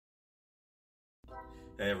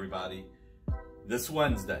Hey everybody, this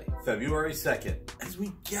Wednesday, February 2nd, as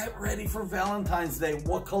we get ready for Valentine's Day,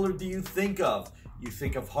 what color do you think of? You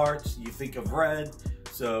think of hearts, you think of red.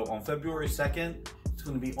 So on February 2nd, it's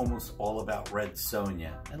going to be almost all about Red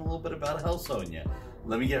Sonja and a little bit about Hell Sonja.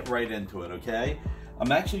 Let me get right into it, okay?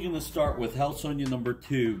 I'm actually going to start with Hell Sonja number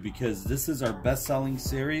 2 because this is our best-selling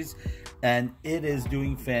series and it is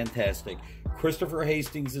doing fantastic. Christopher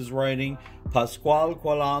Hastings is writing, Pasquale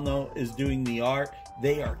Qualano is doing the art.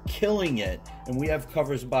 They are killing it. And we have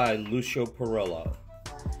covers by Lucio Perillo,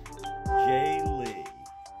 Jay Lee,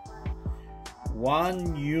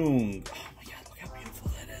 Wan Young. Oh my God, look how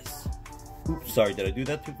beautiful that is. Oops, sorry, did I do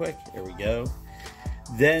that too quick? There we go.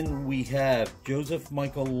 Then we have Joseph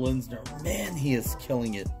Michael Linsner. Man, he is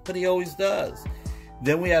killing it, but he always does.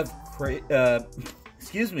 Then we have, Gracie,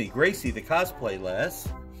 the cosplay lass.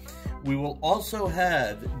 We will also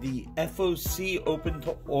have the FOC Open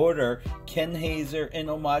to Order, Ken Hazer in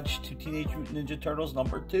homage to Teenage Mutant Ninja Turtles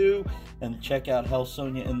number 2. And check out Hell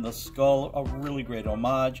Sonja in the Skull, a really great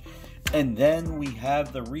homage. And then we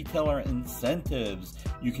have the retailer incentives.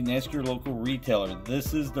 You can ask your local retailer.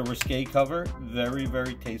 This is the Risque cover, very,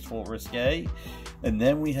 very tasteful Risque. And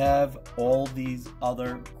then we have all these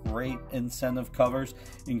other great incentive covers,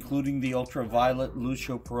 including the Ultraviolet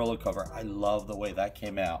Lucio Perillo cover. I love the way that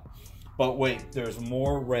came out. But wait, there's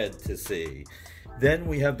more red to see. Then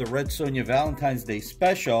we have the Red Sonja Valentine's Day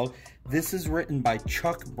Special. This is written by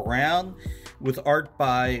Chuck Brown with art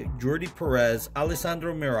by Jordi Perez,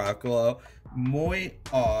 Alessandro Miracolo, Moy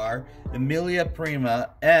R, Emilia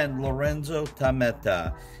Prima, and Lorenzo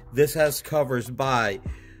Tameta. This has covers by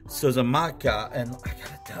Suzamaka, and I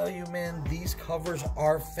gotta tell you, man, these covers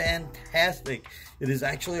are fantastic. It is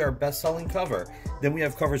actually our best-selling cover. Then we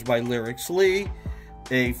have covers by Lyrics Lee,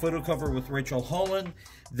 a photo cover with Rachel Holland.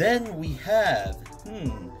 Then we have,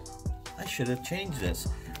 I should have changed this.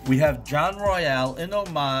 We have John Royale in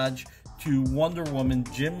homage to Wonder Woman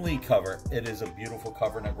Jim Lee cover. It is a beautiful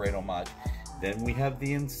cover and a great homage. Then we have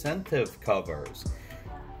the incentive covers.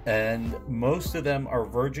 And most of them are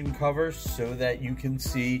virgin covers so that you can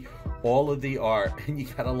see all of the art. And you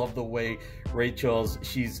gotta love the way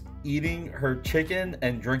she's eating her chicken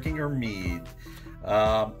and drinking her mead.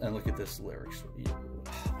 And look at this lyrics.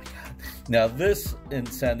 Oh my God. Now this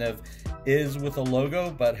incentive is with a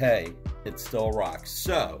logo, but hey, it still rocks.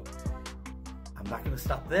 So I'm not gonna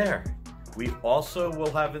stop there. We also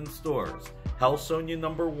will have in stores Hell Sonja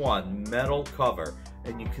number 1 metal cover,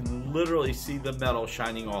 and you can literally see the metal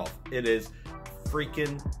shining off. It is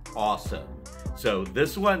freaking awesome. So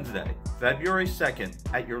this Wednesday, February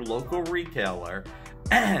 2nd, at your local retailer,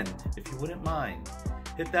 and if you wouldn't mind,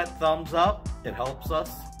 hit that thumbs up. It helps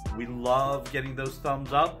us. We love getting those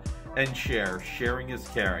thumbs up, and share. Sharing is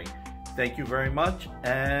caring. Thank you very much,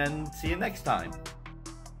 and see you next time.